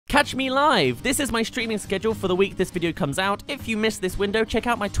Catch me live! This is my streaming schedule for the week this video comes out. If you missed this window, check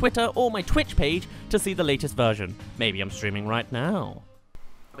out my Twitter or my Twitch page to see the latest version. Maybe I'm streaming right now.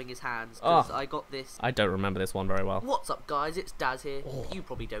 His hands, because I got this. I don't remember this one very well. What's up, guys? It's Dazz here. You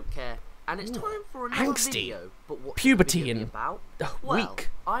probably don't care. And it's time for another video. But what's puberty the video and about? week.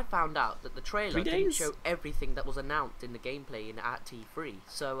 I found out that the trailer 3 didn't days? show everything that was announced in the gameplay in At T3.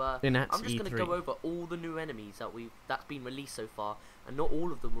 So In At I'm just going to E3. go over all the new enemies that's been released so far, and not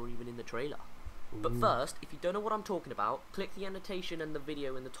all of them were even in the trailer. But first, if you don't know what I'm talking about, click the annotation and the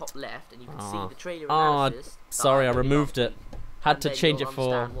video in the top left, and you can see the trailer analysis. Sorry, I removed it. Had to then change you'll it for.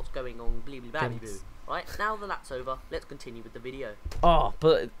 understand what's going on. Right, now that that's over, let's continue with the video. Oh,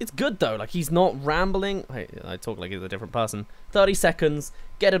 but it's good though. Like, he's not rambling. I talk like he's a different person. 30 seconds,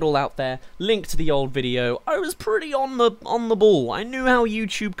 get it all out there. Link to the old video. I was pretty on the ball. I knew how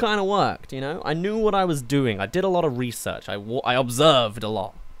YouTube kind of worked, you know. I knew what I was doing. I did a lot of research. I observed a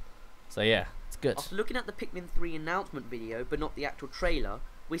lot. So yeah, it's good. After looking at the Pikmin 3 announcement video, but not the actual trailer,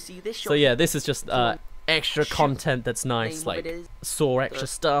 we see this shot. So yeah, this is just extra content that's nice, like saw extra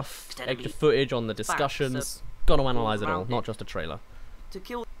stuff, extra footage on the discussions. Got to analyze it all, not just a trailer. To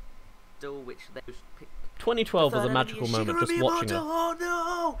kill which 2012 was a magical moment just watching it. Oh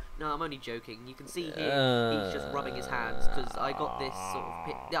no! No, I'm only joking. You can see here he's just rubbing his hands because I got this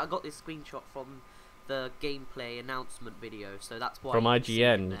I got this screenshot from the gameplay announcement video, so that's why. From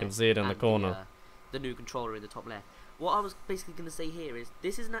IGN, you can see it in the corner. The new controller in the top left. What I was basically going to say here is,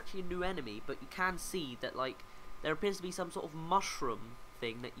 this isn't actually a new enemy, but you can see that, like, there appears to be some sort of mushroom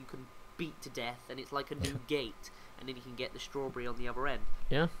thing that you can beat to death, and it's like a new gate, and then you can get the strawberry on the other end.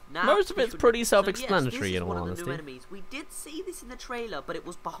 Yeah. Now, most of it's pretty self-explanatory, in all one honesty. Of the new enemies. We did see this in the trailer, but it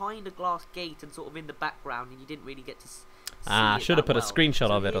was behind a glass gate and sort of in the background, and you didn't really get to see it should have put a screenshot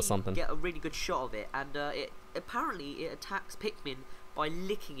so of it or something. Get a really good shot of it, and apparently it attacks Pikmin by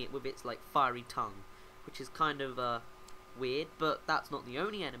licking it with its, like, fiery tongue, which is kind of weird, but that's not the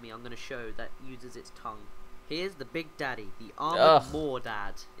only enemy I'm going to show that uses its tongue. Here's the Big Daddy, the armored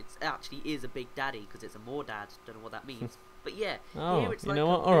Mordad. It actually is a Big Daddy because it's a Mordad. Don't know what that means, but yeah. Here it's you like know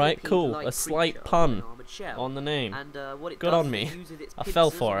what? All right, cool. A slight pun on the name. And what it good does on me. Is it uses its I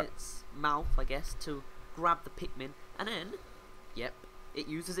fell pincers for and it. its mouth, I guess, to grab the Pikmin, and then, yep, it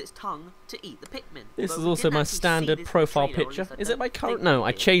uses its tongue to eat the Pikmin. This is also my standard profile picture. Is it my current? No,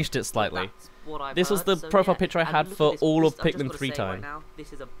 I changed it slightly. This was the profile picture I had for all of Pikmin 3 time. Right now,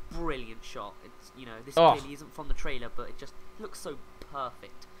 this is a brilliant shot. It's, you know, this clearly isn't from the trailer, but it just looks so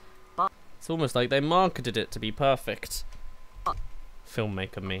perfect. But it's almost like they marketed it to be perfect.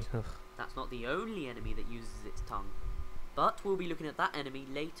 Filmmaker me. Ugh. That's not the only enemy that uses its tongue. But we'll be looking at that enemy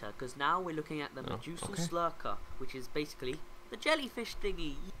later, because now we're looking at the Medusal Slurker, which is basically the jellyfish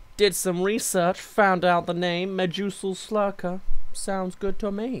thingy. Did some research, found out the name, Medusal Slurker. Sounds good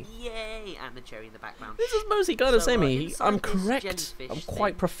to me. Yay! And the cherry in the background. This is mostly gonna say me. I'm correct. I'm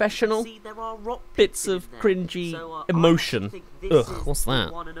quite professional. See, there are rock bits of cringy emotion. Ugh, what's that?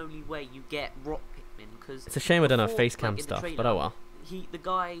 The one and only way you get rock Pikmin, because it's a shame I don't have face cam stuff, but oh well.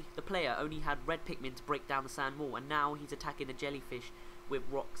 The player only had red Pikmin to break down the sand wall, and now he's attacking the jellyfish with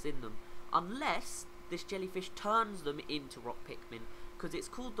rocks in them. Unless this jellyfish turns them into rock Pikmin, because it's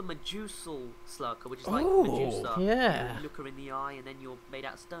called the Medusal Slurker, which is like Medusa. Yeah. You look her in the eye, and then you're made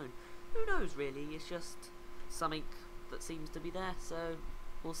out of stone. Who knows, really? It's just something that seems to be there, so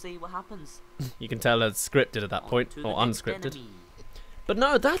we'll see what happens. You can tell it's scripted at that point, or unscripted. But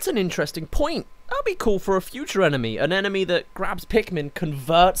no, that's an interesting point. That'd be cool for a future enemy. An enemy that grabs Pikmin,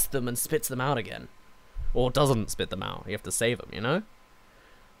 converts them, and spits them out again. Or doesn't spit them out. You have to save them, you know?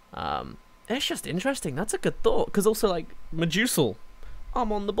 It's just interesting. That's a good thought. Because also, like, Medusal.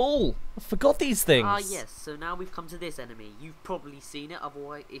 I'm on the ball. I forgot these things. Yes. So now we've come to this enemy. You've probably seen it.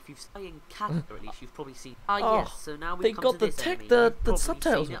 Otherwise, if you've seen it in Caterpillar, at least you've probably seen. Yes. So now we've come to this enemy. The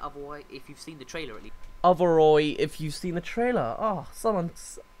subtitles. Seen it. Otherwise, if you've seen the trailer, at least. Otherwise, if you've seen the trailer. Oh,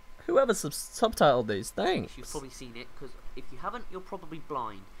 whoever subtitled these things. You've probably seen it, because if you haven't, you're probably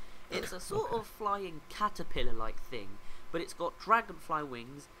blind. It's a sort of flying caterpillar-like thing, but it's got dragonfly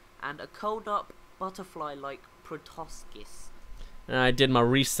wings and a curled-up butterfly-like proboscis. I did my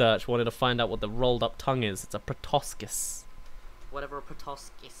research, wanted to find out what the rolled up tongue is. It's a proboscis. Whatever a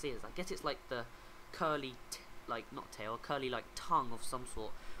proboscis is. I guess it's like the curly, curly like tongue of some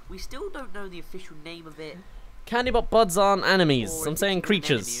sort. We still don't know the official name of it. Candybot buds aren't enemies. I'm saying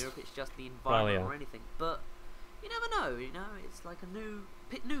creatures. Or if it's just the environment or anything. But you never know, you know? It's like a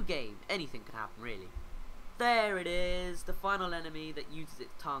new game. Anything can happen, really. There it is, the final enemy that uses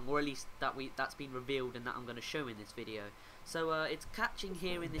its tongue, or at least that's been revealed and that I'm going to show in this video. So it's catching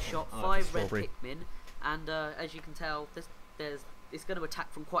here in this shot 5 red Pikmin, and as you can tell, there's it's going to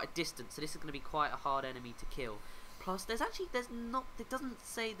attack from quite a distance, so this is going to be quite a hard enemy to kill. Plus, it doesn't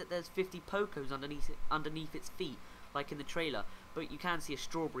say that there's 50 Pokos underneath its feet, like in the trailer, but you can see a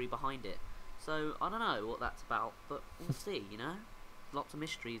strawberry behind it. So, I don't know what that's about, but we'll see, you know? Lots of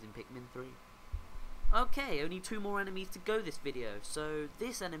mysteries in Pikmin 3. Okay, only 2 more enemies to go this video. So,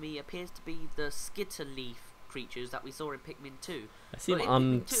 this enemy appears to be the skitter leaf creatures that we saw in Pikmin 2. I seem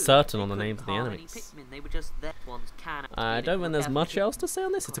uncertain on the names of the enemies. Pikmin, they were just their ones I don't think there's much else to say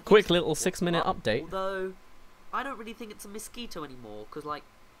on this. It's a quick little 6-minute update. Although, I don't really think it's a mosquito anymore, because, like,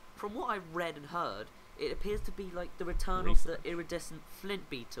 from what I've read and heard, it appears to be like the return of the iridescent flint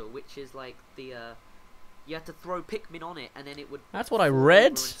beetle, which is like the you had to throw Pikmin on it and then it would. That's what I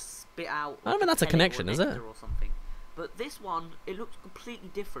read. Spit out. I don't think that's a connection, is it? Or something. But this one, it looks completely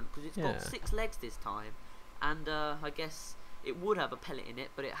different because it's got 6 legs this time, and I guess it would have a pellet in it,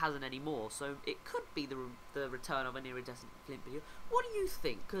 but it hasn't anymore. So it could be the return of an iridescent flint beetle. What do you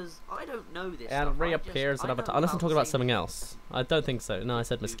think? Because I don't know this. And it reappears another time. Unless I'm talking about something else. I don't think so. No, I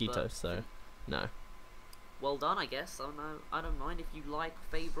said mosquito, so no. Well done, I guess. I don't mind if you like,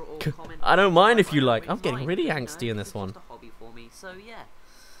 favourite, or comment. I don't mind if you like. I'm getting really angsty in this one. It's just a hobby for me, so yeah.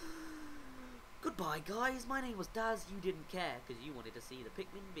 Goodbye, guys. My name was Dazz. You didn't care because you wanted to see the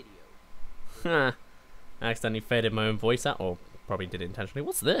Pikmin video. I accidentally faded my own voice out, or probably did it intentionally.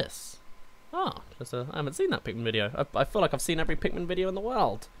 What's this? Oh, I haven't seen that Pikmin video. I feel like I've seen every Pikmin video in the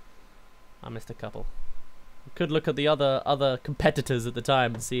world. I missed a couple. I could look at the other competitors at the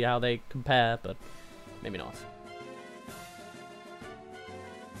time and see how they compare, but maybe not.